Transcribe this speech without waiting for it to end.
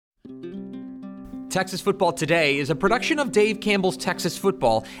Texas Football Today is a production of Dave Campbell's Texas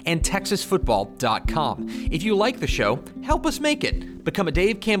Football and TexasFootball.com. If you like the show, help us make it. Become a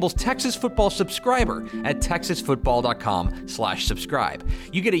Dave Campbell's Texas Football subscriber at TexasFootball.com/subscribe.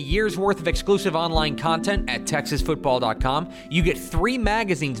 You get a year's worth of exclusive online content at TexasFootball.com. You get 3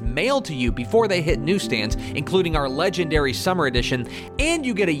 magazines mailed to you before they hit newsstands, including our legendary summer edition, and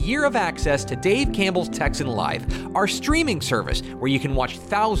you get a year of access to Dave Campbell's Texan Live, our streaming service where you can watch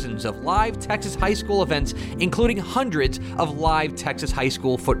thousands of live Texas high school events, including hundreds of live Texas high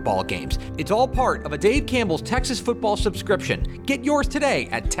school football games. It's all part of a Dave Campbell's Texas Football subscription. Get yours today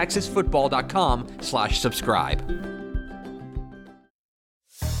at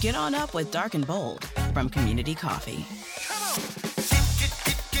TexasFootball.com/subscribe. Get on up with Dark and Bold from Community Coffee.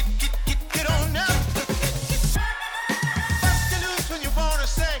 Get on up. Bust it loose when you wanna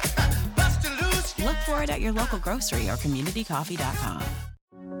say, bust it loose. Look for it at your local grocery or communitycoffee.com.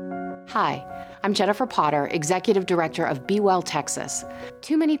 Hi, I'm Jennifer Potter, Executive Director of Be Well Texas.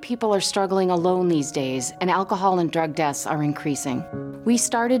 Too many people are struggling alone these days, and alcohol and drug deaths are increasing. We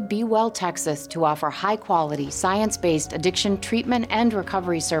started Be Well Texas to offer high-quality, science-based addiction treatment and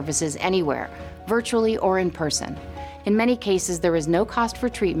recovery services anywhere, virtually or in person. In many cases, there is no cost for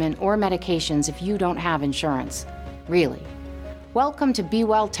treatment or medications if you don't have insurance. Really. Welcome to Be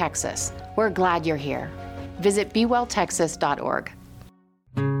Well Texas. We're glad you're here. Visit BeWellTexas.org.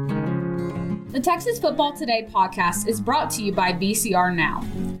 The Texas Football Today podcast is brought to you by VCR Now.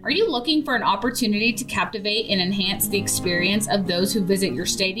 Are you looking for an opportunity to captivate and enhance the experience of those who visit your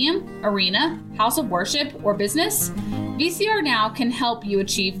stadium, arena, house of worship, or business? VCR Now can help you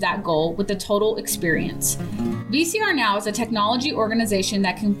achieve that goal with the total experience. VCR Now is a technology organization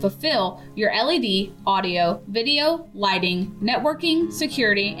that can fulfill your LED, audio, video, lighting, networking,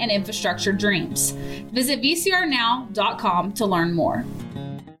 security, and infrastructure dreams. Visit VCRNow.com to learn more.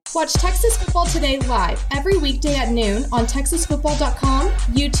 Watch Texas Football Today live every weekday at noon on TexasFootball.com,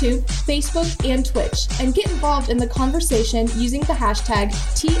 YouTube, Facebook, and Twitch. And get involved in the conversation using the hashtag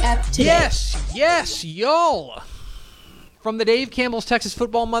TFToday. Yes, y'all. From the Dave Campbell's Texas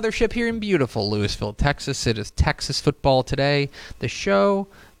Football Mothership here in beautiful Lewisville, Texas, it is Texas Football Today, the show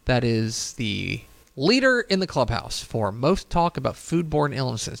that is the leader in the clubhouse for most talk about foodborne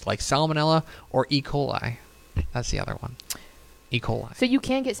illnesses like salmonella or E. coli. That's the other one. E. coli. So you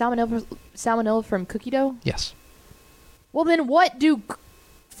can get salmonella from cookie dough? Yes. Well, then what do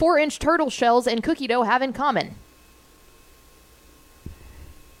 4-inch turtle shells and cookie dough have in common?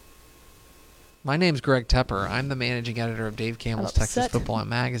 My name's Greg Tepper. I'm the managing editor of Dave Campbell's I'm Texas upset. Football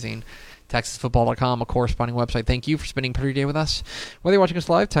Magazine. TexasFootball.com, a corresponding website. Thank you for spending part of your day with us. Whether you're watching us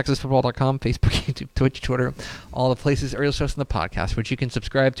live, TexasFootball.com, Facebook, YouTube, Twitch, Twitter, all the places or you'll listen to the podcast, which you can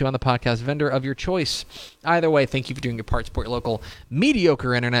subscribe to on the podcast vendor of your choice. Either way, thank you for doing your part. Support your local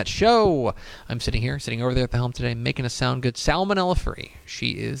mediocre internet show. I'm sitting over there at the helm today, making us sound good, salmonella-free.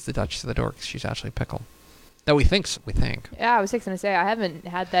 She is the Duchess of the Dorks. She's actually Pickle. That we think. Yeah, I was just going to say, I haven't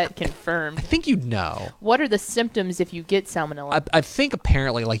had that confirmed. I think you'd know. What are the symptoms if you get salmonella? I think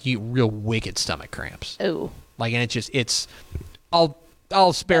apparently like you real wicked stomach cramps. Oh. Like, and it's I'll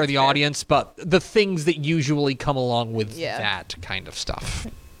spare That's the fair. audience, but the things that usually come along with Yeah. that kind of stuff.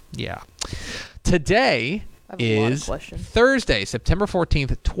 Yeah. Today I have a lot of is questions. Thursday, September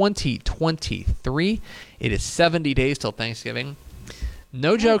 14th, 2023. It is 70 days till Thanksgiving.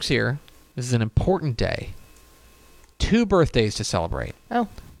 No jokes here. This is an important day. 2 birthdays to celebrate. Oh.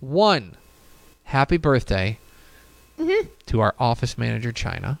 1, happy birthday to our office manager,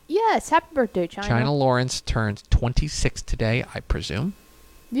 China. Yes, happy birthday, China. China Lawrence turns 26 today, I presume.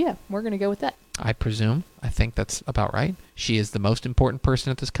 Yeah, we're going to go with that. I presume. I think that's about right. She is the most important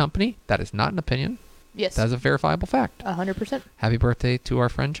person at this company. That is not an opinion. Yes. That is a verifiable fact. 100%. Happy birthday to our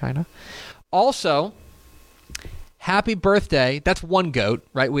friend China. Also, happy birthday. That's one goat,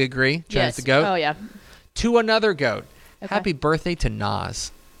 right? We agree? China's Yes. the goat. Oh, yeah. To another goat. Okay. Happy birthday to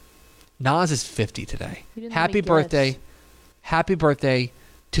Nas. Nas is 50 today. You didn't let Happy me birthday. guess. Happy birthday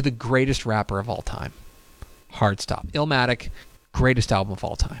to the greatest rapper of all time. Hard Stop. Illmatic, greatest album of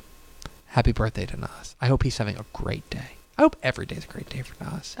all time. Happy birthday to Nas. I hope he's having a great day. I hope every day is a great day for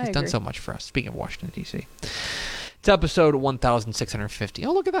Nas. I He's done agree. so much for us. Speaking of Washington, D.C. It's episode 1650.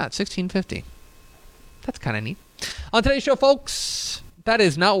 Oh, look at that. 1650. That's kind of neat. On today's show, folks, that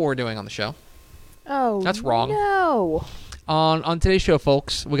is not what we're doing on the show. Oh, That's wrong. No. On today's show,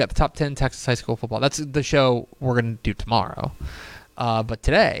 folks, we got the top 10 Texas high school football. That's the show we're going to do tomorrow. But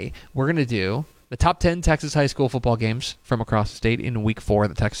today, we're going to do the top 10 Texas high school football games from across the state in week 4 of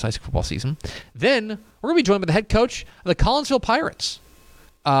the Texas high school football season. Then, we're going to be joined by the head coach of the Collinsville Pirates.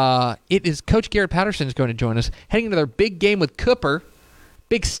 It is Coach Garrett Patterson is going to join us, heading into their big game with Cooper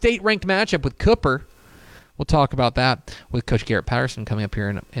Big state-ranked matchup with Cooper. We'll talk about that with Coach Garrett Patterson coming up here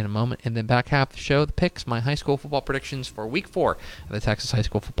in a moment. And then back half of the show, the picks, my high school football predictions for Week 4 of the Texas high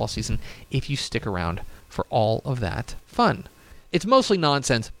school football season, if you stick around for all of that fun. It's mostly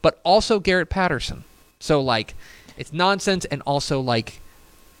nonsense, but also Garrett Patterson. So, it's nonsense and also,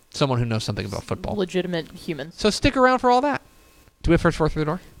 someone who knows something about football. Legitimate humans. So stick around for all that. Do we have first four through the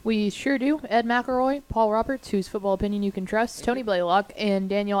door? We sure do. Ed McElroy, Paul Roberts, whose football opinion you can trust, Tony Blaylock, and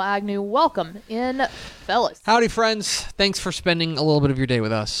Daniel Agnew. Welcome in, fellas. Howdy, friends. Thanks for spending a little bit of your day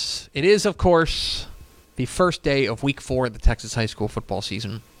with us. It is, of course, the first day of Week 4 of the Texas high school football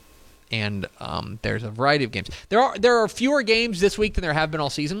season, and there's a variety of games. There are fewer games this week than there have been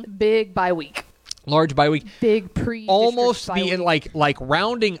all season. Big bye week. Large bye week. Big almost bye week. like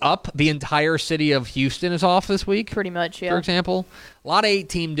rounding up, the entire city of Houston is off this week. Pretty much, yeah. For example, a lot of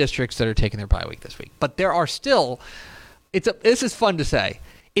 8-team districts that are taking their bye week this week. But there are still, this is fun to say.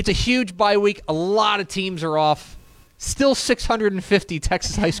 It's a huge bye week. A lot of teams are off. Still 650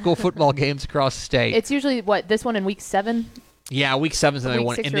 Texas high school football games across the state. It's usually this one in week 7. Yeah, week 7's another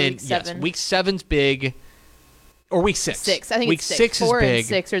one, and then week 7's big. Or week 6. I think week it's 6. 6 is 4 big. And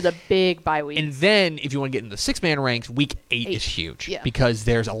 6 are the big bye weeks. And then, if you want to get into the 6-man ranks, week 8 is huge. Yeah. Because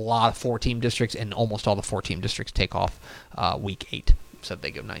there's a lot of 4-team districts, and almost all the 4-team districts take off week 8. So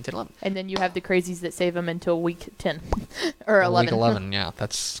they go 9, 10, 11. And then you have the crazies that save them until week 10. or 11. Week 11, yeah.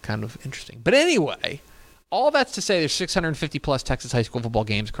 That's kind of interesting. But anyway, all that's to say there's 650-plus Texas high school football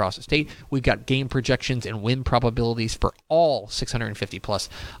games across the state. We've got game projections and win probabilities for all 650-plus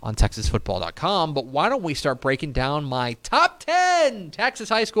on TexasFootball.com. But why don't we start breaking down my top 10 Texas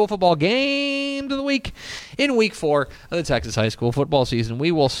high school football games of the week in Week 4 of the Texas high school football season.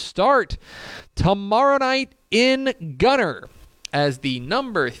 We will start tomorrow night in Gunner as the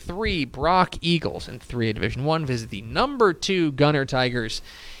number 3 Brock Eagles in 3A Division I visit the number 2 Gunner Tigers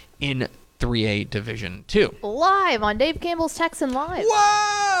in 3A Division 2. Live on Dave Campbell's Texan Live.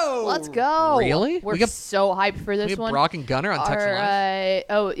 Whoa! Let's go. Really? We're so hyped for this we have one. Brock and Gunner on Texan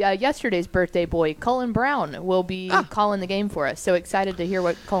Live? Yesterday's birthday boy, Cullen Brown, will be calling the game for us. So excited to hear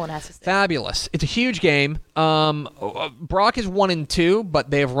what Cullen has to say. Fabulous. It's a huge game. Brock is 1-2, but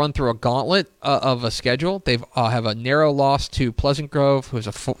they have run through a gauntlet of a schedule. They have a narrow loss to Pleasant Grove, who is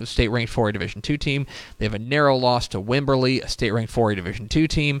a state-ranked 4A Division II team. They have a narrow loss to Wimberley, a state-ranked 4A Division II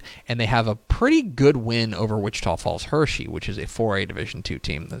team. And they have a pretty good win over Wichita Falls Hershey, which is a 4A Division II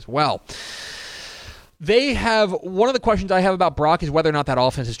team as well. They have, one of the questions I have about Brock is whether or not that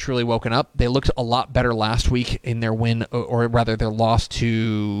offense has truly woken up. They looked a lot better last week in their win, or rather their loss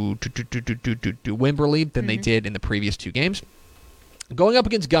to Wimberley than they did in the previous 2 games. Going up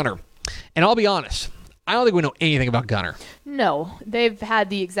against Gunner, and I'll be honest, I don't think we know anything about Gunner. No, they've had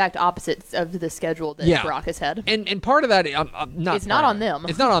the exact opposites of the schedule that Brock has had. And part of that, it's not on them.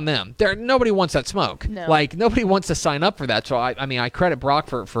 It's not on them. Nobody wants that smoke. No. Nobody wants to sign up for that. So I credit Brock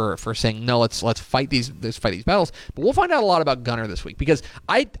for saying no. Let's fight these battles. But we'll find out a lot about Gunner this week because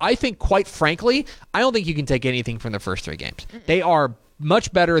I think, quite frankly, I don't think you can take anything from the first 3 games. They are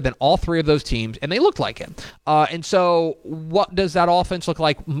much better than all 3 of those teams, and they look like it. And so, what does that offense look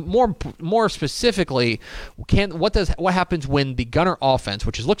like? More specifically, what happens when the Gunner offense,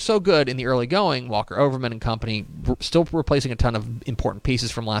 which has looked so good in the early going, Walker Overman and company, still replacing a ton of important pieces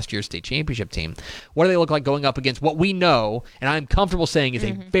from last year's state championship team? What do they look like going up against what we know, and I'm comfortable saying is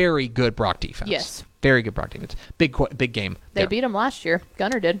a very good Brock defense? Yes, very good Brock defense. Big game. They beat them last year.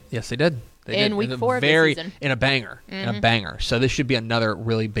 Gunner did. Yes, they did. In week 4 of the season. In a banger. So this should be another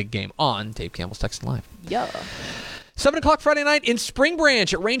really big game on Dave Campbell's Texan Live. Yeah. 7 o'clock Friday night in Spring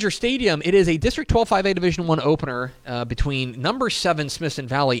Branch at Ranger Stadium. It is a District 12 5A Division I opener between number 7 Smithson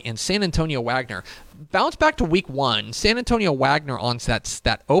Valley and San Antonio Wagner. Bounce back to week 1. San Antonio Wagner on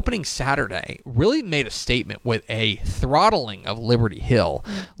that opening Saturday really made a statement with a throttling of Liberty Hill.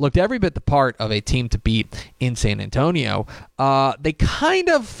 Looked every bit the part of a team to beat in San Antonio. They kind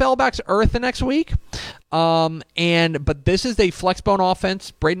of fell back to earth the next week. But this is a flexbone offense.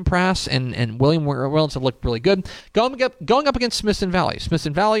 Braden Prass and William Williams have looked really good. Going up against Smithson Valley.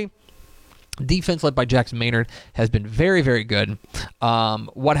 Smithson Valley, defense led by Jackson Maynard, has been very, very good.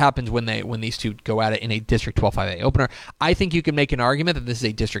 What happens when these two go at it in a District 12 5A opener? I think you can make an argument that this is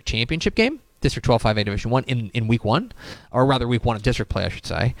a district championship game. District 12 5A Division 1 in week 1, or rather week 1 of district play, I should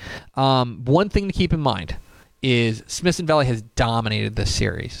say. One thing to keep in mind is Smithson Valley has dominated this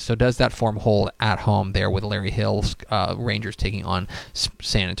series. So does that form hold at home there with Larry Hill's Rangers taking on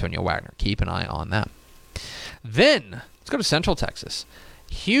San Antonio Wagner? Keep an eye on that. Then, let's go to Central Texas.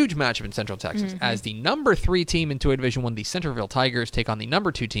 Huge matchup in Central Texas as the number 3 team in 2A Division 1, the Centerville Tigers, take on the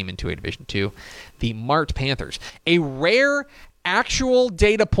number 2 team in 2A Division 2, the Mart Panthers. A rare actual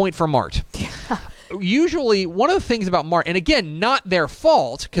data point for Mart. Usually, one of the things about Mart, and again, not their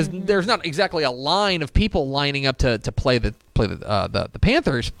fault, because there's not exactly a line of people lining up to play the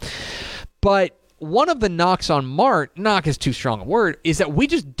Panthers, but one of the knocks on Mart, knock is too strong a word, is that we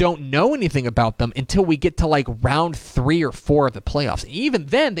just don't know anything about them until we get to like round 3 or 4 of the playoffs. Even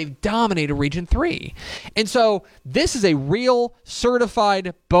then, they've dominated Region 3. And so this is a real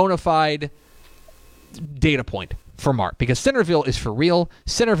certified, bona fide data point for Mart, because Centerville is for real.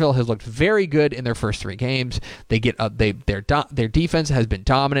 Centerville has looked very good in their first 3 games. They get their defense has been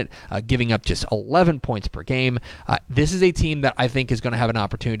dominant, giving up just 11 points per game. This is a team that I think is going to have an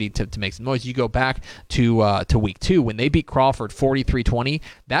opportunity to make some noise. You go back to week 2 when they beat Crawford 43-20.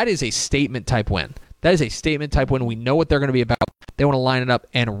 That is a statement type win. That is a statement type win. We know what they're going to be about. They want to line it up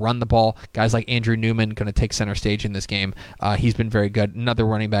and run the ball. Guys like Andrew Newman going to take center stage in this game. He's been very good. Another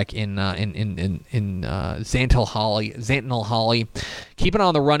running back in Zantil Holly. Keep an eye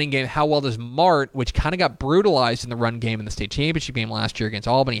on the running game. How well does Mart, which kind of got brutalized in the run game in the state championship game last year against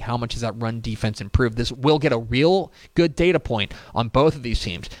Albany, how much does that run defense improve? This will get a real good data point on both of these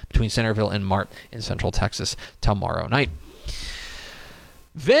teams between Centerville and Mart in Central Texas tomorrow night.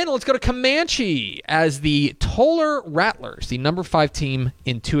 Then let's go to Comanche as the Toller Rattlers, the number 5 team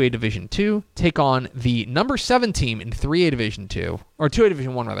in 2A Division 2, take on the number 7 team in 3A Division 2, or 2A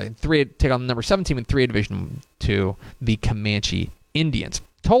Division 1 rather. Take on the number 7 team in 3A Division 2, the Comanche Indians.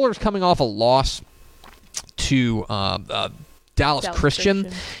 Toller's coming off a loss to Dallas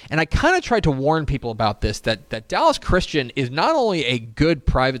Christian. And I kind of tried to warn people about this, that Dallas Christian is not only a good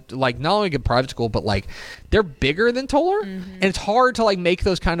private, not only a good private school, but they're bigger than Toller, and it's hard to make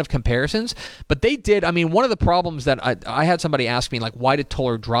those kind of comparisons. But they did. I mean, one of the problems that I had somebody ask me, why did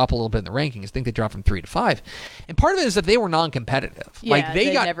Toller drop a little bit in the rankings? I think they dropped from 3 to 5, and part of it is that they were non-competitive. Yeah,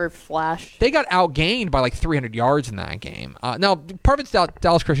 they never flashed. They got outgained by 300 yards in that game. Now, part of it's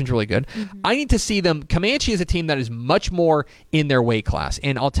Dallas Christian's really good. I need to see them. Comanche is a team that is much more in their weight class,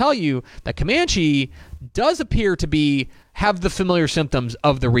 and I'll tell you that Comanche does appear to have the familiar symptoms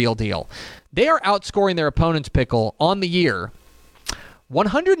of the real deal. They are outscoring their opponent's pickle on the year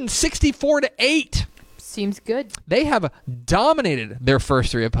 164-8. Seems good. They have dominated their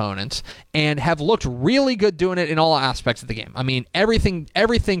first 3 opponents and have looked really good doing it in all aspects of the game. I mean, everything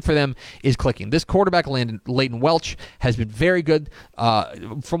for them is clicking. This quarterback, Layden Welch, has been very good.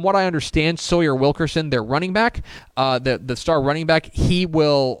 From what I understand, Sawyer Wilkerson, their running back, the star running back, he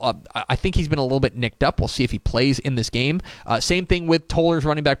will, I think he's been a little bit nicked up. We'll see if he plays in this game. Same thing with Toller's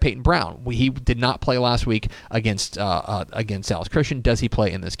running back, Peyton Brown. He did not play last week against Dallas Christian. Does he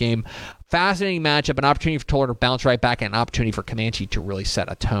play in this game? Fascinating matchup, an opportunity for Toller to bounce right back, and an opportunity for Comanche to really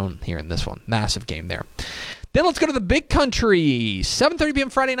set a tone here in this one. Massive game there. Then let's go to the Big Country. 7:30 p.m.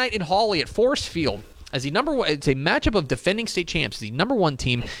 Friday night in Hawley at Forest Field. As the number one, it's a matchup of defending state champs. The number 1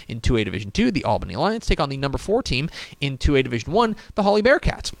 team in 2A Division 2, the Albany Lions, take on the number 4 team in 2A Division 1, the Hawley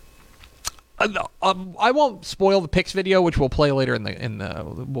Bearcats. I won't spoil the picks video, which we'll play later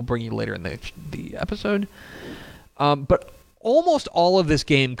we'll bring you later in the episode. But almost all of this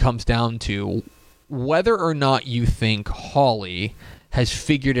game comes down to whether or not you think Hawley has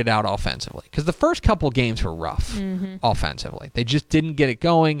figured it out offensively. Because the first couple games were rough offensively. They just didn't get it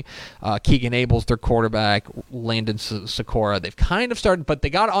going. Keegan Abel's their quarterback, Landon Sikora. They've kind of started, but they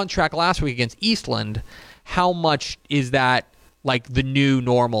got on track last week against Eastland. How much is that the new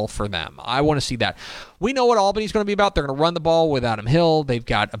normal for them? I want to see that. We know what Albany's going to be about. They're going to run the ball with Adam Hill. They've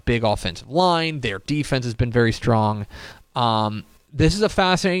got a big offensive line. Their defense has been very strong. This is a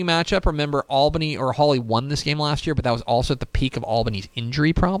fascinating matchup. Remember, Hawley won this game last year, but that was also at the peak of Albany's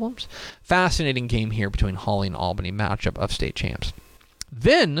injury problems. Fascinating game here between Hawley and Albany, matchup of state champs.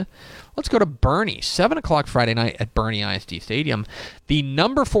 Then, let's go to Bernie. 7 o'clock Friday night at Bernie ISD Stadium. The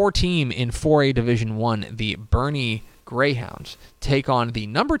number 4 team in 4A Division 1, the Bernie Greyhounds, take on the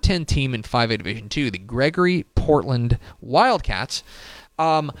number 10 team in 5A Division 2, the Gregory Portland Wildcats.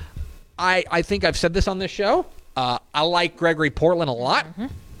 I think I've said this on this show. I like Gregory Portland a lot.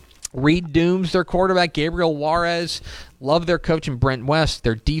 Reed Dooms, their quarterback, Gabriel Juarez. Love their coach in Brent West.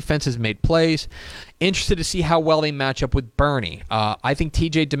 Their defense has made plays. Interested to see how well they match up with Bernie. I think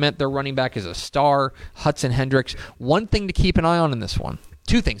TJ Dement, their running back, is a star. Hudson Hendricks. One thing to keep an eye on in this one.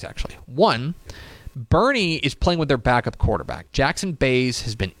 2 things, actually. One, Bernie is playing with their backup quarterback. Jackson Bays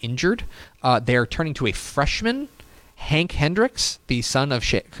has been injured. They are turning to a freshman, Hank Hendricks, the son of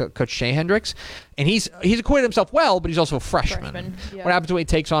Coach Shea Hendricks, and he's acquitted himself well, but he's also a freshman. Yeah. What happens when he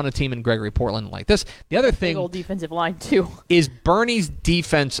takes on a team in Gregory Portland like this? The other thing, big old defensive line too, is Bernie's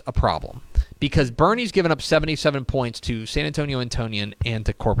defense a problem? because Bernie's given up 77 points to San Antonio Antonian and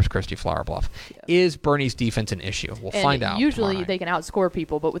to Corpus Christi Flower Bluff. Yeah. Is Bernie's defense an issue? We'll find out. Usually they can outscore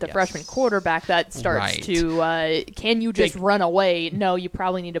people, but with a freshman quarterback, that starts to, can you just run away? No, you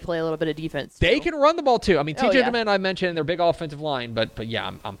probably need to play a little bit of defense. They can run the ball, too. I mean, TJ DeMint, I mentioned, their big offensive line, but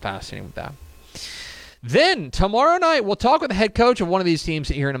yeah, I'm fascinated with that. Then, tomorrow night, we'll talk with the head coach of one of these teams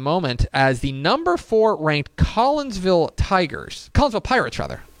here in a moment as the number 4 ranked Collinsville Pirates,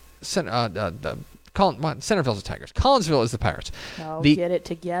 rather. Centerville's the Tigers. Collinsville is the Pirates. Oh, get it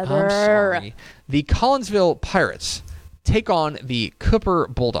together. I'm sorry. The Collinsville Pirates take on the Cooper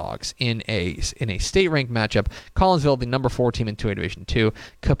Bulldogs in a state-ranked matchup. Collinsville, the number 4 team in 2A Division 2.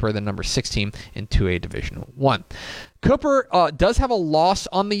 Cooper, the number 6 team in 2A Division 1. Cooper does have a loss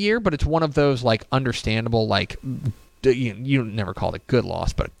on the year, but it's one of those understandable, you never called it good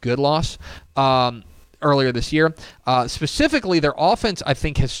loss, but a good loss. Earlier this year. Specifically, their offense, I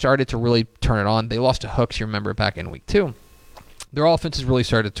think, has started to really turn it on. They lost to Hooks, you remember, back in week 2. Their offense has really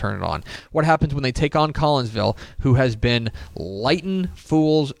started to turn it on. What happens when they take on Collinsville, who has been lighting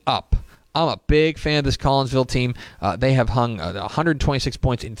fools up? I'm a big fan of this Collinsville team. They have hung 126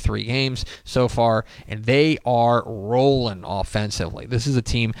 points in 3 games so far, and they are rolling offensively. This is a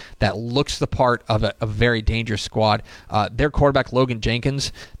team that looks the part of a very dangerous squad. Their quarterback, Logan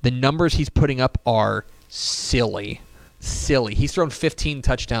Jenkins, the numbers he's putting up are silly. He's thrown 15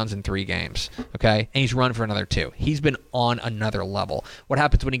 touchdowns in 3 games, okay? And he's run for another 2. He's been on another level. What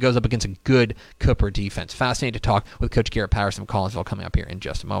happens when he goes up against a good Cooper defense? Fascinating to talk with Coach Garrett Patterson of Collinsville coming up here in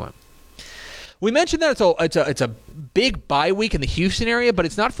just a moment. We mentioned that it's a big bye week in the Houston area, but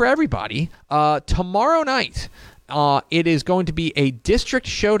it's not for everybody. Tomorrow night, it is going to be a district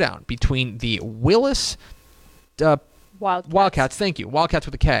showdown between the Willis Wildcats. Thank you. Wildcats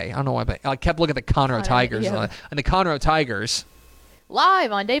with a K. I don't know why, but I kept looking at the Conroe Tigers. And the Conroe Tigers.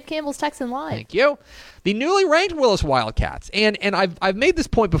 Live on Dave Campbell's Texan Live. Thank you. The newly ranked Willis Wildcats. And I've made this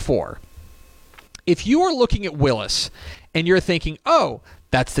point before. If you are looking at Willis and you're thinking, oh,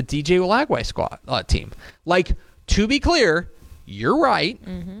 that's the DJ Lagway squad team. To be clear, you're right.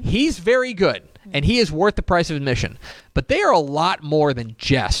 Mm-hmm. He's very good, and he is worth the price of admission. But they are a lot more than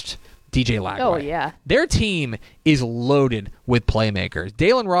just DJ Lagway. Oh, yeah. Their team is loaded with playmakers.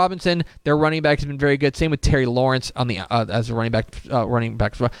 Dalen Robinson, their running back, has been very good. Same with Terry Lawrence on the as a running back.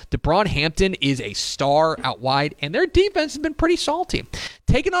 DeBron Hampton is a star out wide, and their defense has been pretty salty.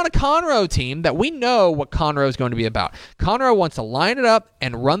 Taking on a Conroe team that we know what Conroe is going to be about. Conroe wants to line it up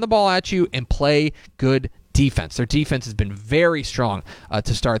and run the ball at you and play good defense. Their defense has been very strong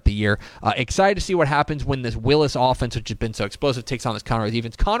to start the year. Excited to see what happens when this Willis offense, which has been so explosive, takes on this Conroe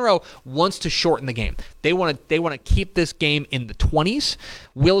defense. Conroe wants to shorten the game. They want to keep this game in the 20s.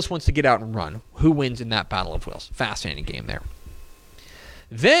 Willis wants to get out and run. Who wins in that battle of wills? Fascinating game there.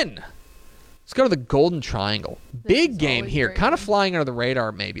 Then let's go to the Golden Triangle. Big game here. Kind of flying under the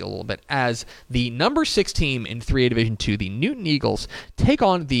radar maybe a little bit as the number 6 team in 3A Division 2, the Newton Eagles, take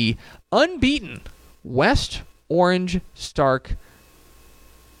on the unbeaten West Orange Stark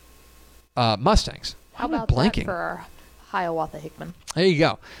Mustangs. How about that for Hiawatha Hickman? There you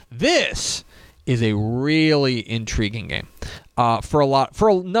go. This is a really intriguing game for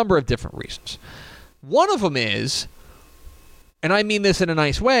a number of different reasons. One of them is, and I mean this in a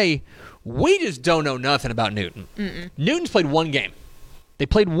nice way, we just don't know nothing about Newton. Newton's played 1 game. They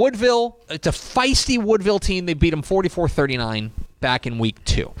played Woodville. It's a feisty Woodville team. They beat them 44-39. Back in week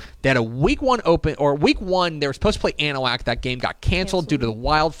 2. They had a week 1 week 1, they were supposed to play Anahuac. That game got canceled due to the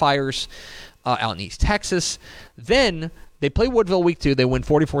wildfires out in East Texas. Then they play Woodville week 2. They win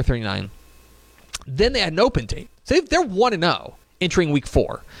 44-39. Then they had an open date. So they're 1-0 entering week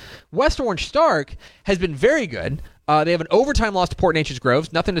 4. West Orange Stark has been very good. They have an overtime loss to Port Neches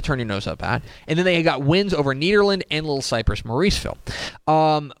Groves, nothing to turn your nose up at. And then they got wins over Nederland and Little Cypress Mauriceville.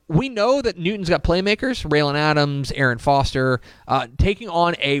 We know that Newton's got playmakers, Raylan Adams, Aaron Foster, taking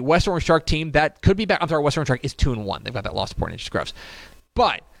on a West Orange Shark team that could be back. I'm sorry, West Orange Shark is 2-1. They've got that loss to Port Neches Groves.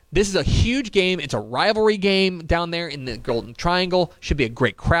 But this is a huge game. It's a rivalry game down there in the Golden Triangle. Should be a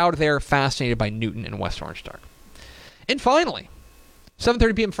great crowd there, fascinated by Newton and West Orange Shark. And finally,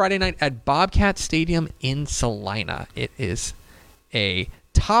 7:30 p.m. Friday night at Bobcat Stadium in Salina. It is a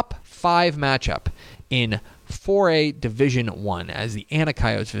top 5 matchup in 4A Division 1 as the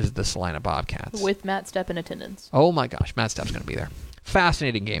Anacoyotes visit the Salina Bobcats. With Matt Stepp in attendance. Oh my gosh, Matt Stepp's going to be there.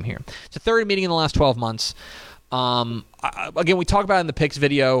 Fascinating game here. It's a third meeting in the last 12 months. Again, we talked about it in the picks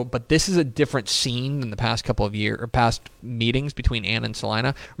video, but this is a different scene than the past couple of years or past meetings between Anna and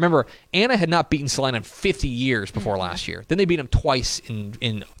Salina. Remember, Anna had not beaten Salina in 50 years before last year. Then they beat them twice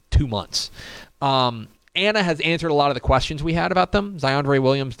in 2 months. Anna has answered a lot of the questions we had about them. Ziondre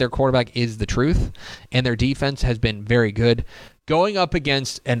Williams, their quarterback, is the truth, and their defense has been very good. Going up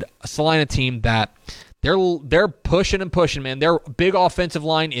against a Salina team that they're pushing and pushing, man. Their big offensive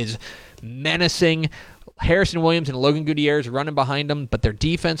line is menacing. Harrison Williams and Logan Gutierrez running behind them, but their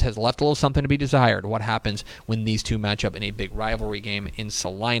defense has left a little something to be desired. What happens when these two match up in a big rivalry game in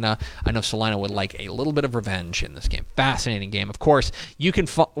Salina? I know Salina would like a little bit of revenge in this game. Fascinating game. Of course, you can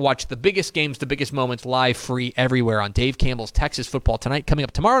watch the biggest games, the biggest moments live, free, everywhere on Dave Campbell's Texas Football Tonight, coming up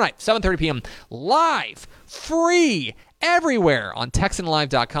tomorrow night, 7:30 p.m., live, free, everywhere on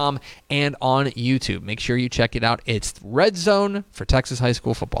TexanLive.com and on YouTube. Make sure you check it out. It's Red Zone for Texas high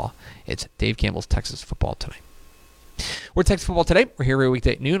school football. It's Dave Campbell's Texas Football Tonight. We're Texas Football Today. We're here every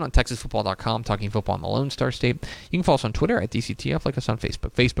weekday at noon on TexasFootball.com, talking football in the Lone Star State. You can follow us on Twitter at DCTF, like us on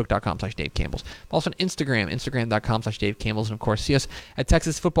Facebook, Facebook.com/Dave Campbell's. Follow us on Instagram, Instagram.com/Dave Campbell's, and of course, see us at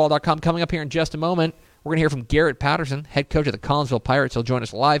TexasFootball.com. Coming up here in just a moment, we're going to hear from Garrett Patterson, head coach of the Collinsville Pirates. He'll join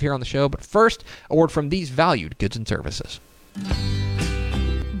us live here on the show. But first, a word from these valued goods and services.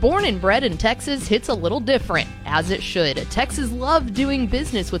 Born and bred in Texas hits a little different, as it should. Texas loves doing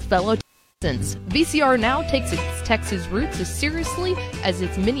business with fellow Texans. VCR Now takes its Texas roots as seriously as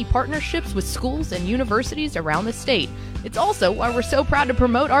its many partnerships with schools and universities around the state. It's also why we're so proud to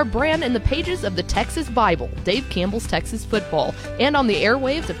promote our brand in the pages of the Texas Bible, Dave Campbell's Texas Football, and on the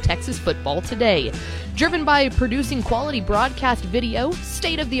airwaves of Texas Football Today. Driven by producing quality broadcast video,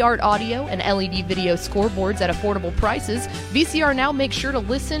 state-of-the-art audio, and LED video scoreboards at affordable prices, VCR Now makes sure to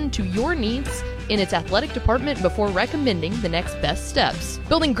listen to your needs in its athletic department before recommending the next best steps.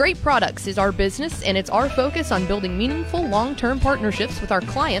 Building great products is our business, and it's our focus on building meaningful, long-term partnerships with our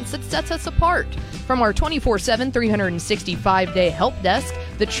clients that sets us apart. From our 24/7, 365-day help desk,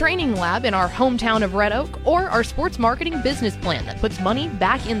 the training lab in our hometown of Red Oak, or our sports marketing business plan that puts money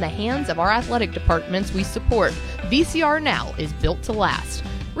back in the hands of our athletic departments we support, VCR Now is built to last.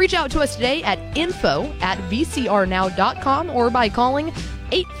 Reach out to us today at info@vcrnow.com or by calling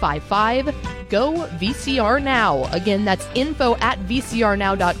 855-GO-VCR-NOW. Again, that's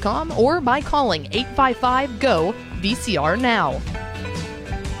info@vcrnow.com or by calling 855-GO-VCR-NOW.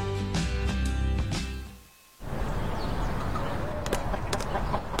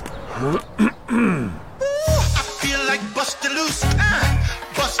 I feel like busting loose,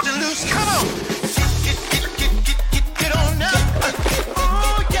 busting loose. Come on, get on up.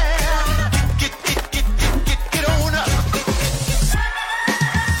 Oh yeah, get on up.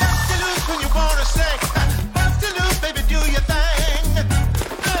 Busting loose when you wanna say, busting loose, baby, do your thing.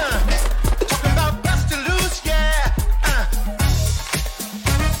 Talking about busting loose, yeah.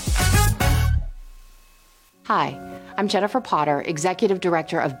 Hi, I'm Jennifer Potter, Executive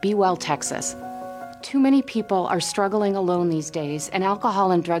Director of Be Well Texas. Too many people are struggling alone these days, and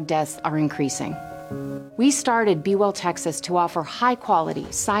alcohol and drug deaths are increasing. We started Be Well Texas to offer high-quality,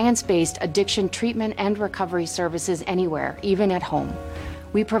 science-based addiction treatment and recovery services anywhere, even at home.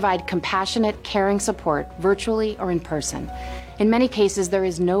 We provide compassionate, caring support virtually or in person. In many cases, there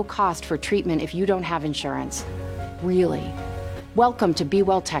is no cost for treatment if you don't have insurance. Really. Welcome to Be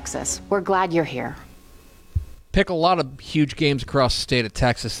Well Texas. We're glad you're here. Pick a lot of huge games across the state of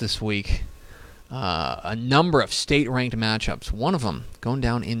Texas this week. A number of state-ranked matchups. One of them going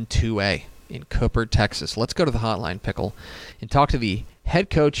down in 2A in Cooper, Texas. Let's go to the hotline, Pickle, and talk to the head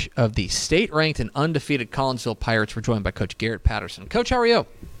coach of the state-ranked and undefeated Collinsville Pirates. We're joined by Coach Garrett Patterson. Coach, how are you?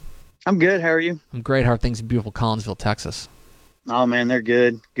 I'm good. How are you? I'm great. How are things in beautiful Collinsville, Texas? Oh, man, they're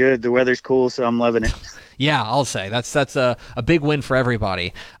good. Good. The weather's cool, so I'm loving it. Yeah, I'll say. That's a big win for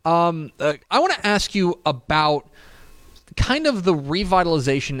everybody. I want to ask you about kind of the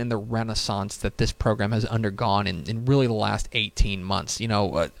revitalization and the renaissance that this program has undergone in really the last 18 months. You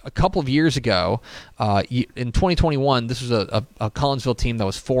know, a couple of years ago, in 2021, this was a Collinsville team that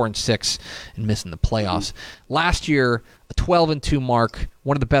was 4-6 and missing the playoffs. Last year, a 12-2 mark,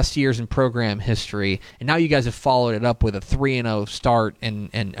 one of the best years in program history, and now you guys have followed it up with a 3-0 start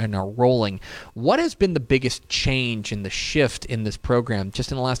and are rolling. What has been the biggest change in the shift in this program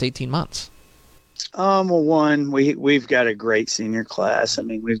just in the last 18 months? Well, one, we've got a great senior class. I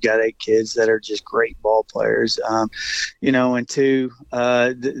mean, we've got 8 kids that are just great ball players. You know, and two,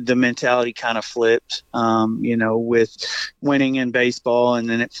 the mentality kind of flipped, you know, with winning in baseball, and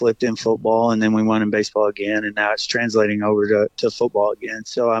then it flipped in football, and then we won in baseball again, and now it's translating over to football again.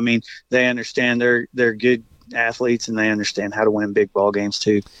 So, I mean, they understand they're good athletes, and they understand how to win big ball games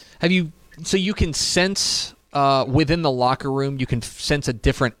too. So you can sense within the locker room, you can sense a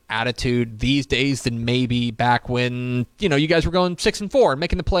different attitude these days than maybe back when, you know, you guys were going 6-4 and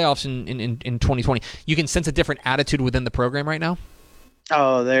making the playoffs in 2020. You can sense a different attitude within the program right now?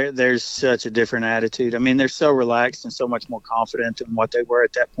 Oh, there's such a different attitude. I mean, they're so relaxed and so much more confident than what they were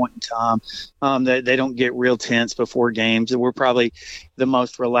at that point in time. They don't get real tense before games. We're probably the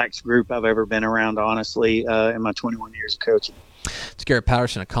most relaxed group I've ever been around, honestly, in my 21 years of coaching. It's Garrett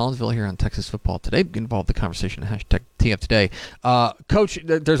Patterson at Collinsville here on Texas Football Today. Get involved in the conversation at #TF Today. Coach,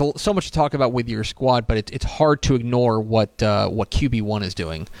 there's so much to talk about with your squad, but it's hard to ignore what QB1 is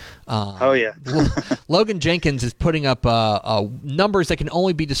doing. Oh, yeah. Logan Jenkins is putting up numbers that can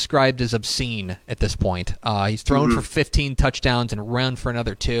only be described as obscene at this point. He's thrown for 15 touchdowns and run for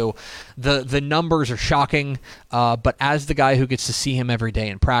another 2. The numbers are shocking, but as the guy who gets to see him every day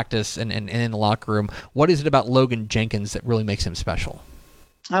in practice and in the locker room, what is it about Logan Jenkins that really makes him special?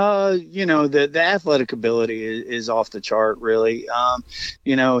 The athletic ability is off the chart, really.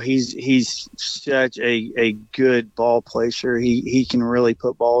 He's such a good ball placer. He can really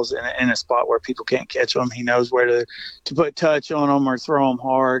put balls in a spot where people can't catch them. He knows where to put touch on them or throw them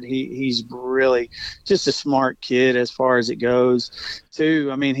hard. He's really just a smart kid as far as it goes. Too,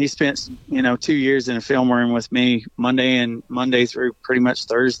 I mean, he spent 2 years in a film room with me Monday through pretty much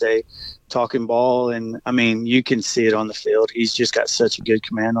Thursday, talking ball, and I mean, you can see it on the field. He's just got such a good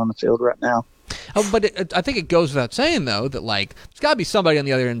command on the field right now. Oh, but I think it goes without saying, though, that there's got to be somebody on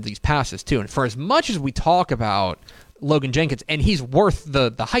the other end of these passes too. And for as much as we talk about Logan Jenkins, and he's worth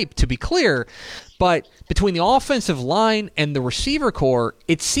the hype, to be clear, but between the offensive line and the receiver core,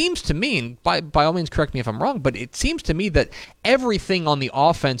 it seems to me, and by all means correct me if I'm wrong, but it seems to me that everything on the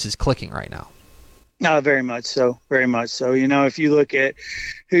offense is clicking right now. No, very much so. Very much so. If you look at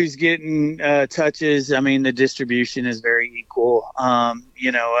who's getting touches, I mean, the distribution is very equal.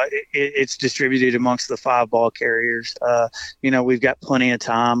 It's distributed amongst the 5 ball carriers. We've got plenty of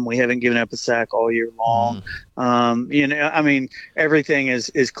time. We haven't given up a sack all year long. I mean, everything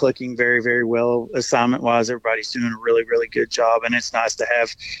is clicking very, very well. Assignment-wise, everybody's doing a really, really good job, and it's nice to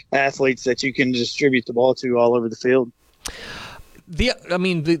have athletes that you can distribute the ball to all over the field.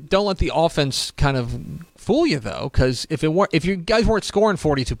 Don't let the offense kind of fool you, though, because if you guys weren't scoring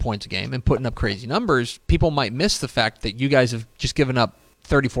 42 points a game and putting up crazy numbers, people might miss the fact that you guys have just given up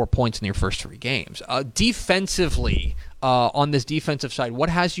 34 points in your first 3 games. Defensively, on this defensive side, what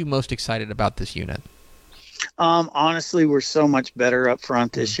has you most excited about this unit? Honestly, we're so much better up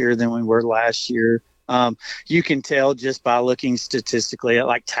front this year than we were last year. You can tell just by looking statistically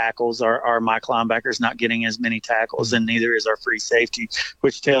at tackles. Our Mike linebackers not getting as many tackles, and neither is our free safety,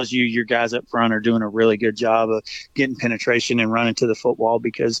 which tells you your guys up front are doing a really good job of getting penetration and running to the football,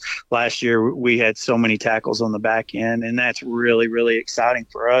 because last year we had so many tackles on the back end, and that's really, really exciting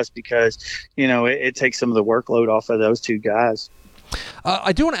for us because, it takes some of the workload off of those 2 guys.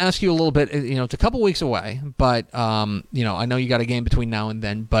 I do want to ask you a little bit, it's a couple weeks away, but, I know you got a game between now and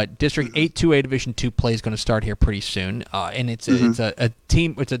then, but District 8 2A Division 2 play is going to start here pretty soon, and it's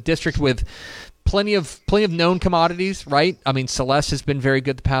a district with plenty of known commodities, right? I mean, Celeste has been very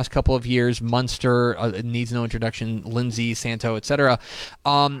good the past couple of years. Munster needs no introduction. Lindsay, Santo, etc.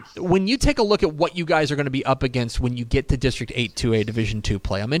 When you take a look at what you guys are going to be up against when you get to District 8 2A Division 2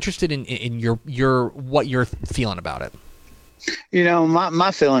 play, I'm interested in your what you're feeling about it.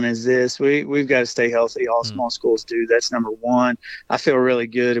 My feeling is this. We've got to stay healthy. All small schools do. That's number one. I feel really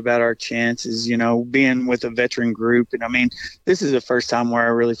good about our chances, being with a veteran group. And, I mean, this is the first time where I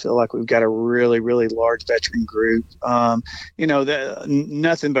really feel like we've got a really, really large veteran group.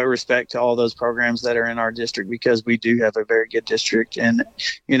 Nothing but respect to all those programs that are in our district, because we do have a very good district. And,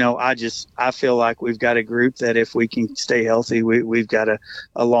 I feel like we've got a group that if we can stay healthy, we've got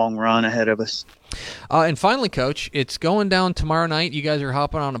a long run ahead of us. And finally, Coach, it's going down tomorrow night. You guys are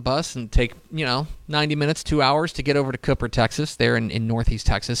hopping on a bus and take, 90 minutes, 2 hours to get over to Cooper, Texas, there in Northeast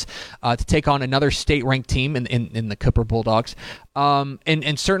Texas, to take on another state-ranked team in the Cooper Bulldogs.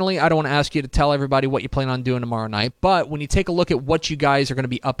 And certainly, I don't want to ask you to tell everybody what you plan on doing tomorrow night, but when you take a look at what you guys are going to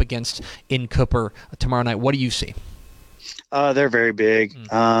be up against in Cooper tomorrow night, what do you see? They're very big.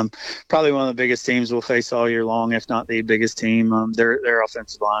 Probably one of the biggest teams we'll face all year long, if not the biggest team. Their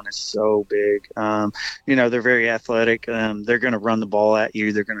offensive line is so big. They're very athletic. They're going to run the ball at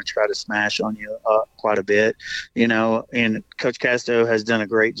you. They're going to try to smash on you quite a bit. And Coach Casto has done a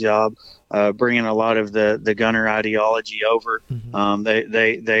great job bringing a lot of the Gunner ideology over.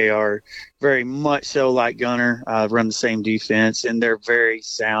 They are very much so like Gunner, run the same defense, and they're very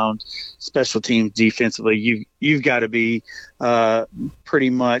sound special teams defensively. You've got to be pretty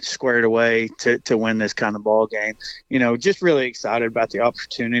much squared away to win this kind of ball game. Just really excited about the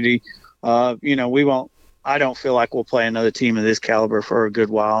opportunity. We won't I don't feel like we'll play another team of this caliber for a good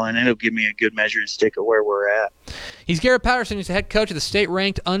while, and it'll give me a good measuring stick of where we're at. He's Garrett Patterson. He's the head coach of the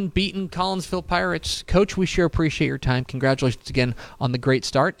state-ranked, unbeaten Collinsville Pirates. Coach, we sure appreciate your time. Congratulations again on the great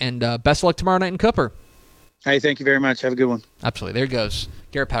start, and best of luck tomorrow night in Cooper. Hey, thank you very much. Have a good one. Absolutely. There goes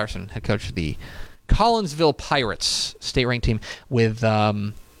Garrett Patterson, head coach of the Collinsville Pirates, state-ranked team with,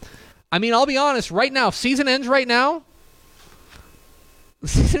 I'll be honest, right now, if season ends right now,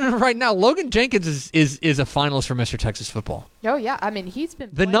 Logan Jenkins is a finalist for Mr. Texas Football. Oh, yeah. He's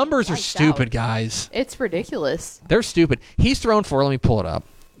been The numbers are stupid, guys. It's ridiculous. They're stupid. He's thrown for, let me pull it up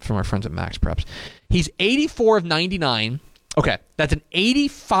from our friends at Max Preps. He's 84 of 99. Okay, that's an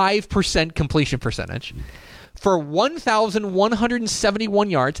 85% completion percentage. For 1,171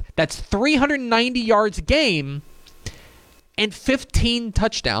 yards, that's 390 yards a game, and 15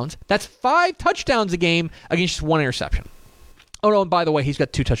 touchdowns. That's 5 touchdowns a game against just 1 interception. Oh no! And by the way, he's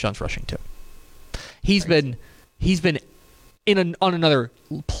got 2 touchdowns rushing too. He's been on another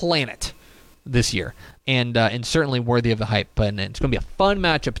planet this year, and certainly worthy of the hype. But it's going to be a fun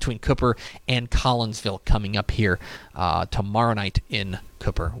matchup between Cooper and Collinsville coming up here tomorrow night in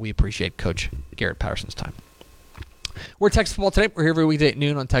Cooper. We appreciate Coach Garrett Patterson's time. We're Texas Football Today. We're here every weekday at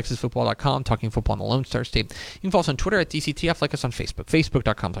noon on TexasFootball.com, talking football on the Lone Star State. You can follow us on Twitter at DCTF, like us on Facebook,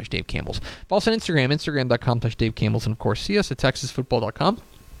 Facebook.com/Dave Campbell's. Follow us on Instagram, Instagram.com/Dave Campbell's, and of course, see us at TexasFootball.com.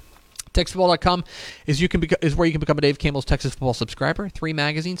 TexasFootball.com is where you can become a Dave Campbell's Texas Football subscriber. 3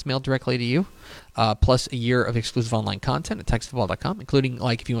 magazines mailed directly to you, plus a year of exclusive online content at TexasFootball.com, including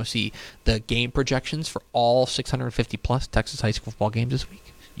if you want to see the game projections for all 650-plus Texas high school football games this week.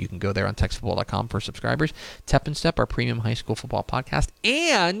 You can go there on TexasFootball.com for subscribers. Tep and Step, our premium high school football podcast,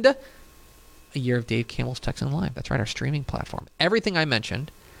 and a year of Dave Campbell's Texan Live. That's right, our streaming platform. Everything I mentioned,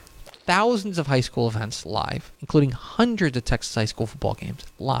 thousands of high school events live, including hundreds of Texas high school football games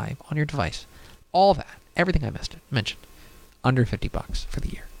live on your device. All that, everything I mentioned, under $50 for the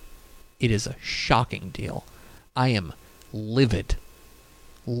year. It is a shocking deal. I am livid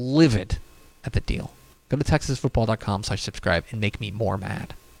at the deal. Go to TexasFootball.com/subscribe and make me more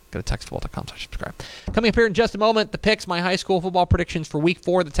mad. Go to TexasFootball.com/subscribe. Coming up here in just a moment, the picks, my high school football predictions for Week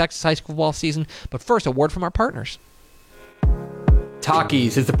 4 of the Texas high school football season. But first, a word from our partners.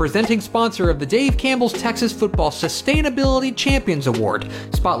 Takis is the presenting sponsor of the Dave Campbell's Texas Football Sustainability Champions Award,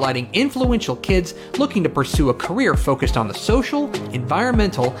 spotlighting influential kids looking to pursue a career focused on the social,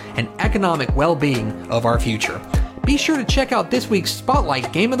 environmental, and economic well-being of our future. Be sure to check out this week's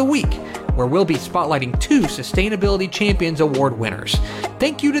Spotlight Game of the Week, where we'll be spotlighting 2 Sustainability Champions Award winners.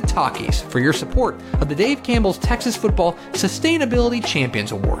 Thank you to Takis for your support of the Dave Campbell's Texas Football Sustainability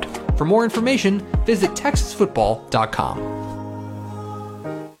Champions Award. For more information, visit TexasFootball.com.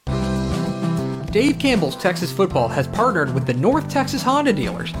 Dave Campbell's Texas Football has partnered with the North Texas Honda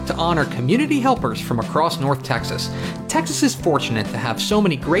dealers to honor community helpers from across North Texas. Texas is fortunate to have so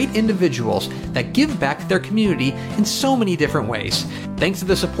many great individuals that give back to their community in so many different ways. Thanks to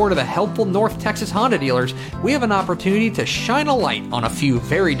the support of the helpful North Texas Honda dealers, we have an opportunity to shine a light on a few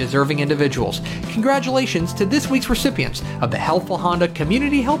very deserving individuals. Congratulations to this week's recipients of the Helpful Honda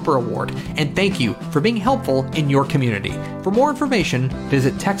Community Helper Award, and thank you for being helpful in your community. For more information,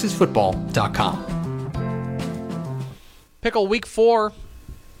 visit TexasFootball.com. Pickle, Week 4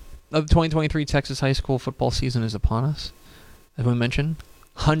 of the 2023 Texas high school football season is upon us. As we mentioned,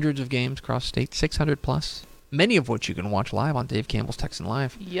 hundreds of games across state, 600 plus, many of which you can watch live on Dave Campbell's Texan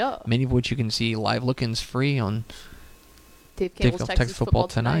Live. Yeah. Many of which you can see live look-ins free on Dave Campbell's Texas Football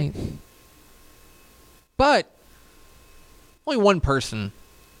Tonight. But only one person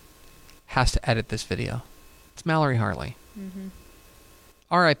has to edit this video. It's Mallory Hartley. Mm-hmm.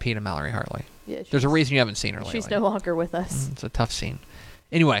 R.I.P. to Mallory Hartley. Yeah, there's a reason you haven't seen her lately. She's no longer with us. It's a tough scene.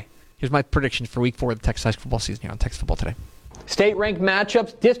 Anyway, here's my predictions for Week 4 of the Texas high school football season here on Texas Football Today. State-ranked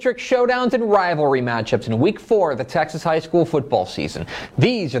matchups, district showdowns, and rivalry matchups in Week 4 of the Texas high school football season.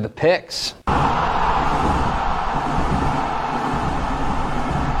 These are the picks.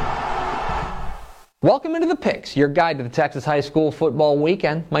 Welcome into the Picks, your guide to the Texas high school football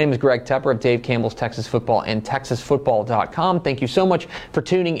weekend. My name is Greg Tepper of Dave Campbell's Texas Football and TexasFootball.com. Thank you so much for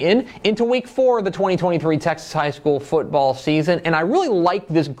tuning in into Week 4 of the 2023 Texas high school football season. And I really like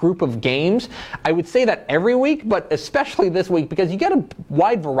this group of games. I would say that every week, but especially this week, because you get a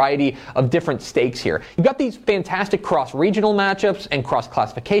wide variety of different stakes here. You've got these fantastic cross-regional matchups and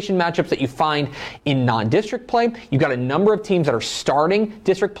cross-classification matchups that you find in non-district play. You've got a number of teams that are starting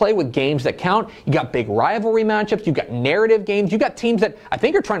district play with games that count. You got big rivalry matchups. You've got narrative games. You've got teams that I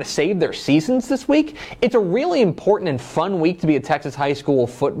think are trying to save their seasons this week. It's a really important and fun week to be a Texas high school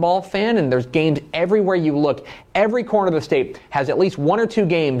football fan, and there's games everywhere you look. Every corner of the state has at least 1 or 2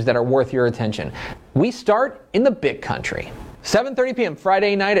 games that are worth your attention. We start in the big country. 7:30 p.m.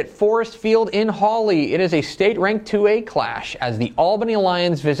 Friday night at Forest Field in Hawley. It is a state-ranked 2A clash as the Albany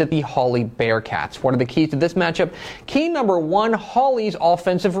Lions visit the Hawley Bearcats. What are the keys to this matchup? Key number one, Hawley's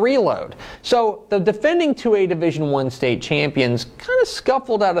offensive reload. So the defending 2A Division I state champions kind of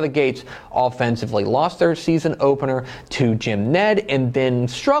scuffled out of the gates offensively. Lost their season opener to Jim Ned and then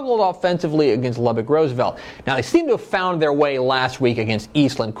struggled offensively against Lubbock Roosevelt. Now they seem to have found their way last week against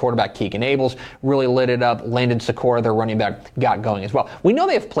Eastland. Quarterback Keegan Abels really lit it up. Landon Sikora, their running back, got going as well. We know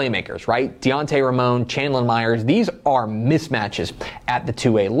they have playmakers, right? Deontay Ramon, Chandler Myers. These are mismatches at the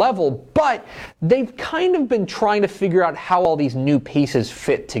 2A level, but they've kind of been trying to figure out how all these new pieces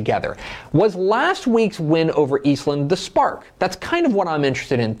fit together. Was last week's win over Eastland the spark? That's kind of what I'm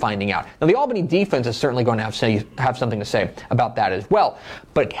interested in finding out. Now, the Albany defense is certainly going to have something to say about that as well,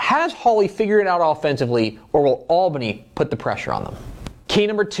 but has Hawley figured it out offensively, or will Albany put the pressure on them? Key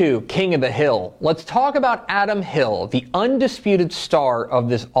number two, King of the Hill. Let's talk about Adam Hill, the undisputed star of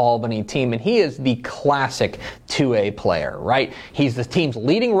this Albany team, and he is the classic 2A player, right? He's the team's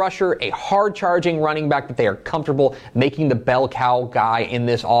leading rusher, a hard-charging running back that they are comfortable making the bell cow guy in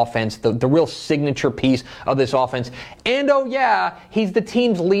this offense, the real signature piece of this offense. And oh yeah, he's the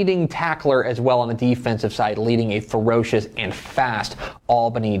team's leading tackler as well on the defensive side, leading a ferocious and fast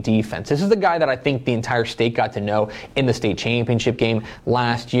Albany defense. This is the guy that I think the entire state got to know in the state championship game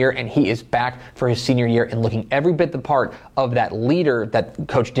last year, and he is back for his senior year and looking every bit the part of that leader that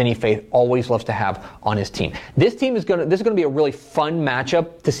Coach Denny Faith always loves to have on his team. This is going to be a really fun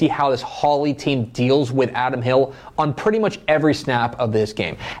matchup to see how this Hawley team deals with Adam Hill on pretty much every snap of this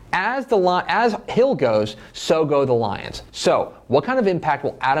game. As Hill goes, so go the Lions. So, what kind of impact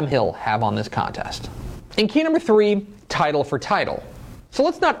will Adam Hill have on this contest? In key number three, title for title. So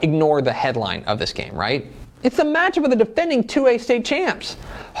let's not ignore the headline of this game, right? It's the matchup of the defending 2A state champs.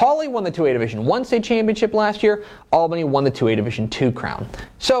 Hawley won the 2A Division I state championship last year. Albany won the 2A Division II crown.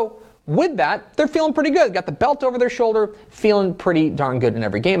 So with that, they're feeling pretty good. Got the belt over their shoulder, feeling pretty darn good in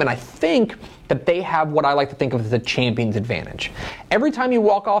every game. And I think that they have what I like to think of as the champion's advantage. Every time you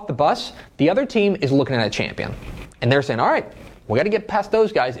walk off the bus, the other team is looking at a champion. And they're saying, all right, we got to get past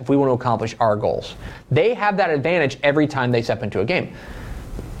those guys if we want to accomplish our goals. They have that advantage every time they step into a game.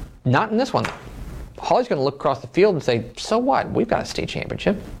 Not in this one, though. Hawley's going to look across the field and say, so what? We've got a state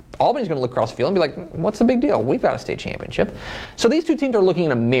championship. Albany's going to look across the field and be like, what's the big deal? We've got a state championship. So these two teams are looking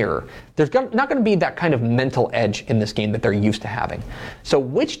in a mirror. There's not going to be that kind of mental edge in this game that they're used to having. So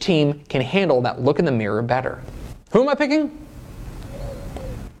which team can handle that look in the mirror better? Who am I picking?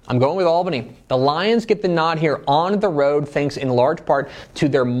 I'm going with Albany. The Lions get the nod here on the road thanks in large part to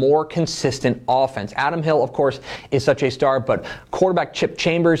their more consistent offense. Adam Hill, of course, is such a star, but quarterback Chip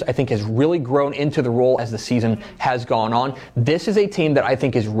Chambers, I think, has really grown into the role as the season has gone on. This is a team that I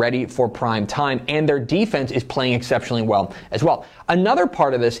think is ready for prime time, and their defense is playing exceptionally well as well. Another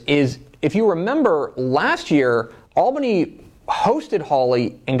part of this is, if you remember, last year, Albany hosted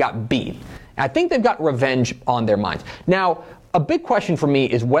Hawley and got beat. I think they've got revenge on their minds. Now, a big question for me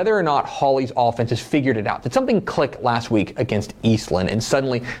is whether or not Hawley's offense has figured it out. Did something click last week against Eastland, and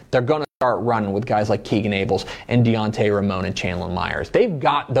suddenly they're going to start running with guys like Keegan Abels and Deontay Ramon and Chandler Myers? They've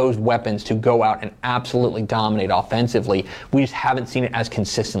got those weapons to go out and absolutely dominate offensively. We just haven't seen it as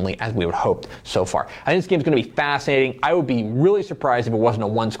consistently as we would hoped so far. I think this game's going to be fascinating. I would be really surprised if it wasn't a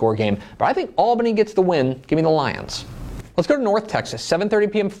one-score game, but I think Albany gets the win. Give me the Lions. Let's go to North Texas,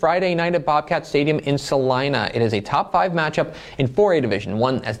 7:30 p.m. Friday night at Bobcat Stadium in Salina. It is a top 5 matchup in 4A Division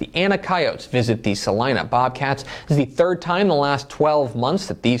I as the Anna Coyotes visit the Salina Bobcats. This is the third time in the last 12 months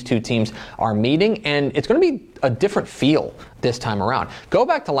that these two teams are meeting, and it's going to be a different feel this time around. Go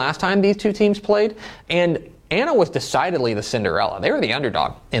back to last time these two teams played, and Anna was decidedly the Cinderella. They were the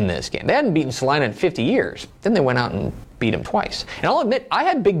underdog in this game. They hadn't beaten Salina in 50 years. Then they went out and beat him twice. And I'll admit, I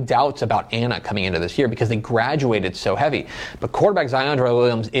had big doubts about Anna coming into this year because they graduated so heavy. But quarterback Ziondre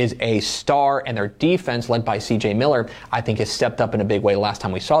Williams is a star, and their defense, led by C.J. Miller, I think has stepped up in a big way. Last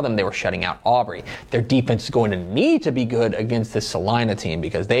time we saw them, they were shutting out Aubrey. Their defense is going to need to be good against this Salina team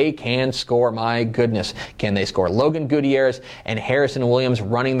because they can score. My goodness, can they score? Logan Gutierrez and Harrison Williams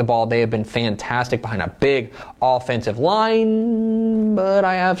running the ball. They have been fantastic behind a big offensive line, but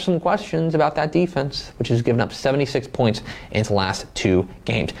I have some questions about that defense, which has given up 76 points in its last 2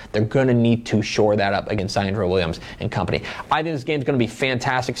 games. They're going to need to shore that up against Ziondre Williams and company. I think this game's going to be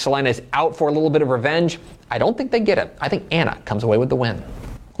fantastic. Salina is out for a little bit of revenge. I don't think they get it. I think Anna comes away with the win.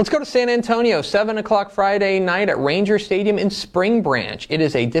 Let's go to San Antonio, 7 o'clock Friday night at Ranger Stadium in Spring Branch. It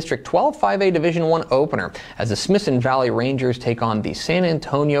is a District 12 5A Division I opener as the Smithson Valley Rangers take on the San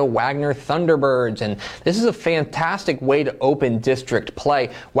Antonio Wagner Thunderbirds. And this is a fantastic way to open district play.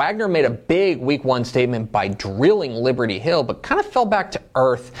 Wagner made a big Week 1 statement by drilling Liberty Hill, but kind of fell back to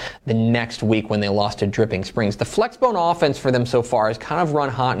earth the next week when they lost to Dripping Springs. The flexbone offense for them so far has kind of run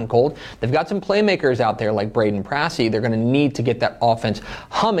hot and cold. They've got some playmakers out there like Braden Prassey. They're going to need to get that offense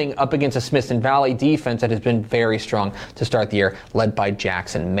humming up against a Smithson Valley defense that has been very strong to start the year, led by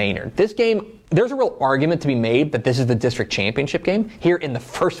Jackson Maynard. This game, there's a real argument to be made that this is the district championship game here in the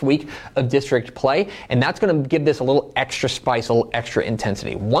first week of district play, and that's going to give this a little extra spice, a little extra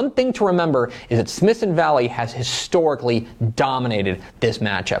intensity. One thing to remember is that Smithson Valley has historically dominated this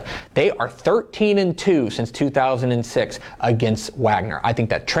matchup. They are 13-2 since 2006 against Wagner. I think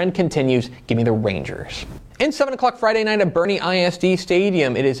that trend continues. Give me the Rangers. And 7 o'clock Friday night at Bernie ISD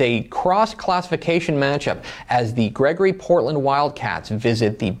Stadium, it is a cross-classification matchup as the Gregory Portland Wildcats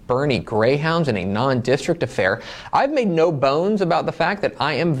visit the Bernie Greyhounds in a non-district affair. I've made no bones about the fact that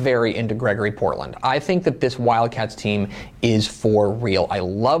I am very into Gregory Portland. I think that this Wildcats team is for real. I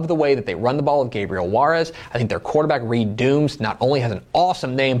love the way that they run the ball with Gabriel Juarez. I think their quarterback, Reed Dooms, not only has an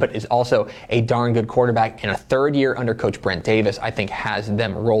awesome name, but is also a darn good quarterback. In a third year under Coach Brent Davis, I think has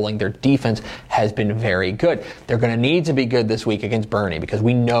them rolling. Their defense has been very good. They're going to need to be good this week against Bernie because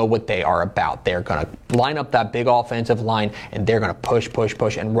we know what they are about. They're going to line up that big offensive line, and they're going to push,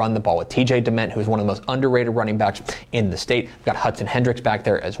 and run the ball with TJ Dement, who's one of the most underrated running backs in the state. We've got Hudson Hendricks back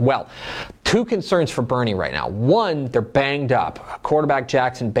there as well. Two concerns for Bernie right now. One, they're banged up. Quarterback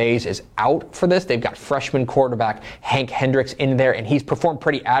Jackson Bays is out for this. They've got freshman quarterback Hank Hendricks in there, and he's performed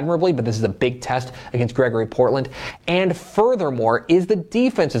pretty admirably, but this is a big test against Gregory Portland. And furthermore, is the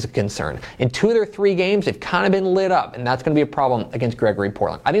defense is a concern. In 2 of their 3 games, they've kind of been lit up, and that's going to be a problem against Gregory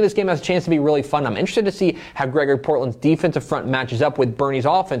Portland. I think this game has a chance to be really fun. I'm interested to see how Gregory Portland's defensive front matches up with Bernie's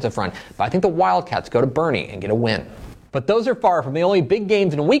offensive front, but I think the Wildcats go to Bernie and get a win. But those are far from the only big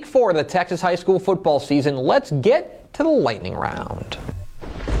games in Week 4 of the Texas high school football season. Let's get to the lightning round.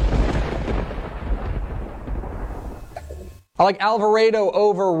 I like Alvarado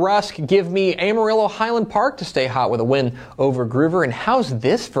over Rusk. Give me Amarillo Highland Park to stay hot with a win over Groover. And how's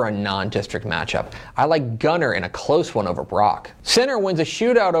this for a non-district matchup? I like Gunner in a close one over Brock. Center wins a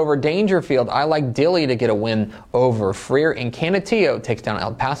shootout over Dangerfield. I like Dilly to get a win over Freer. And Canutillo takes down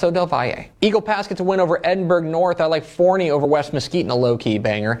El Paso del Valle. Eagle Pass gets a win over Edinburgh North. I like Forney over West Mesquite in a low-key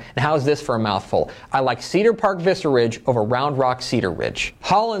banger. And how's this for a mouthful? I like Cedar Park Vista Ridge over Round Rock Cedar Ridge.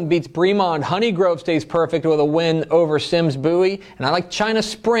 Holland beats Bremond. Honeygrove stays perfect with a win over Sims Bowie. And I like China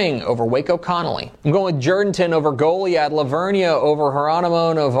Spring over Waco Connolly. I'm going with Jordanton over Goliad, Lavernia over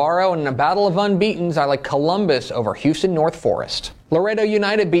Geronimo Navarro, and in a battle of unbeatens, I like Columbus over Houston North Forest. Laredo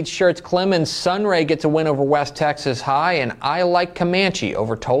United beats Schertz Clemens. Sunray gets a win over West Texas High, and I like Comanche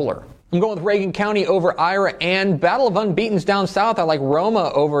over Toller. I'm going with Reagan County over Ira, and battle of unbeatens down south. I like Roma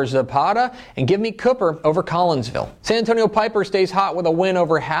over Zapata, and give me Cooper over Collinsville. San Antonio Piper stays hot with a win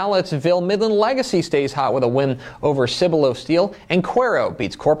over Hallettsville. Midland Legacy stays hot with a win over Cibolo Steel, and Cuero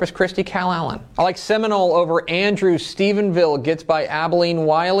beats Corpus Christi Cal Allen. I like Seminole over Andrews. Stephenville gets by Abilene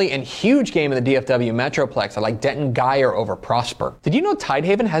Wiley, and huge game in the DFW Metroplex. I like Denton Geyer over Prosper. Did you know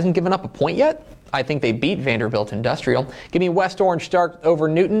Tidehaven hasn't given up a point yet? I think they beat Vanderbilt Industrial. Give me West Orange Stark over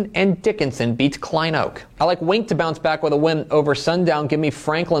Newton, and Dickinson beats Klein Oak. I like Wink to bounce back with a win over Sundown. Give me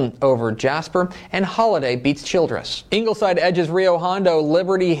Franklin over Jasper, and Holiday beats Childress. Ingleside edges Rio Hondo.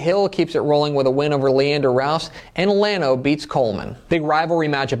 Liberty Hill keeps it rolling with a win over Leander Rouse, and Llano beats Coleman. Big rivalry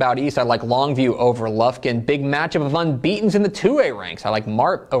matchup out east. I like Longview over Lufkin. Big matchup of unbeatens in the 2A ranks. I like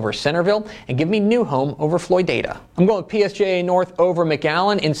Mart over Centerville, and give me Newhome over Floydada. I'm going with PSJA North over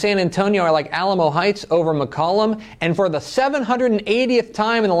McAllen. In San Antonio, I like Alamo Heights over McCollum, and for the 780th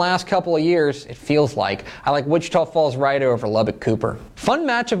time in the last couple of years, it feels like, I like Wichita Falls Rider over Lubbock Cooper. Fun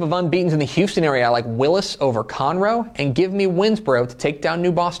matchup of unbeatens in the Houston area. I like Willis over Conroe, and give me Winsboro to take down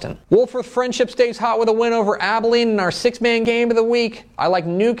New Boston. Wolfforth Friendship stays hot with a win over Abilene in our 6-man game of the week. I like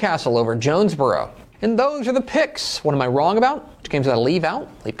Newcastle over Jonesboro. And those are the picks. What am I wrong about? Which games did I leave out?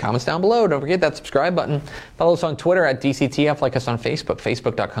 Leave comments down below. Don't forget that subscribe button. Follow us on Twitter at DCTF. Like us on Facebook,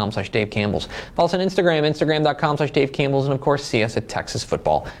 Facebook.com/Dave Campbell's. Follow us on Instagram, Instagram.com/Dave Campbell's. And of course, see us at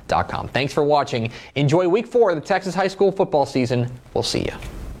TexasFootball.com. Thanks for watching. Enjoy Week 4 of the Texas high school football season. We'll see you.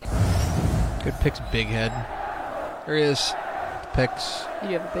 Good picks, big head. There he is. Picks.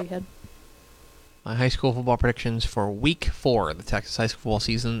 You have a big head. My high school football predictions for Week 4 of the Texas high school football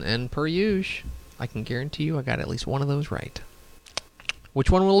season. And per usual, I can guarantee you I got at least one of those right. Which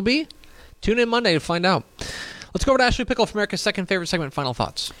one will it be? Tune in Monday to find out. Let's go over to Ashley Pickle for America's second favorite segment. Final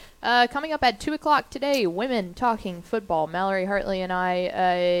thoughts. Coming up at 2 o'clock today, Women Talking Football. Mallory Hartley and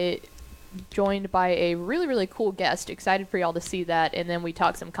I joined by a really, really cool guest. Excited for y'all to see that. And then we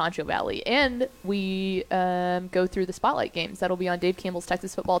talk some Concho Valley. And we go through the Spotlight games. That'll be on Dave Campbell's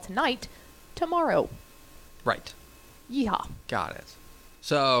Texas Football Tonight, tomorrow. Right. Yeehaw. Got it.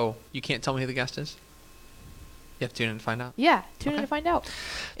 So, you can't tell me who the guest is? You have to tune in to find out? Yeah, tune in to find out.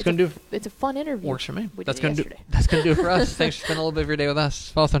 It's a fun interview. Works for me. That's gonna do it for us. Thanks for spending a little bit of your day with us.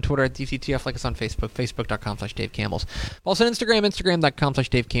 Follow us on Twitter at DCTF. Like us on Facebook, facebook.com/Dave Campbell's. Also on Instagram,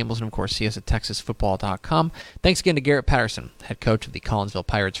 instagram.com/Dave Campbell's. And, of course, see us at texasfootball.com. Thanks again to Garrett Patterson, head coach of the Collinsville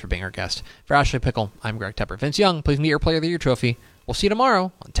Pirates, for being our guest. For Ashley Pickle, I'm Greg Tepper. Vince Young, please meet your Player of the Year trophy. We'll see you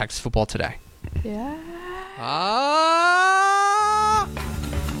tomorrow on Texas Football Today. Yeah.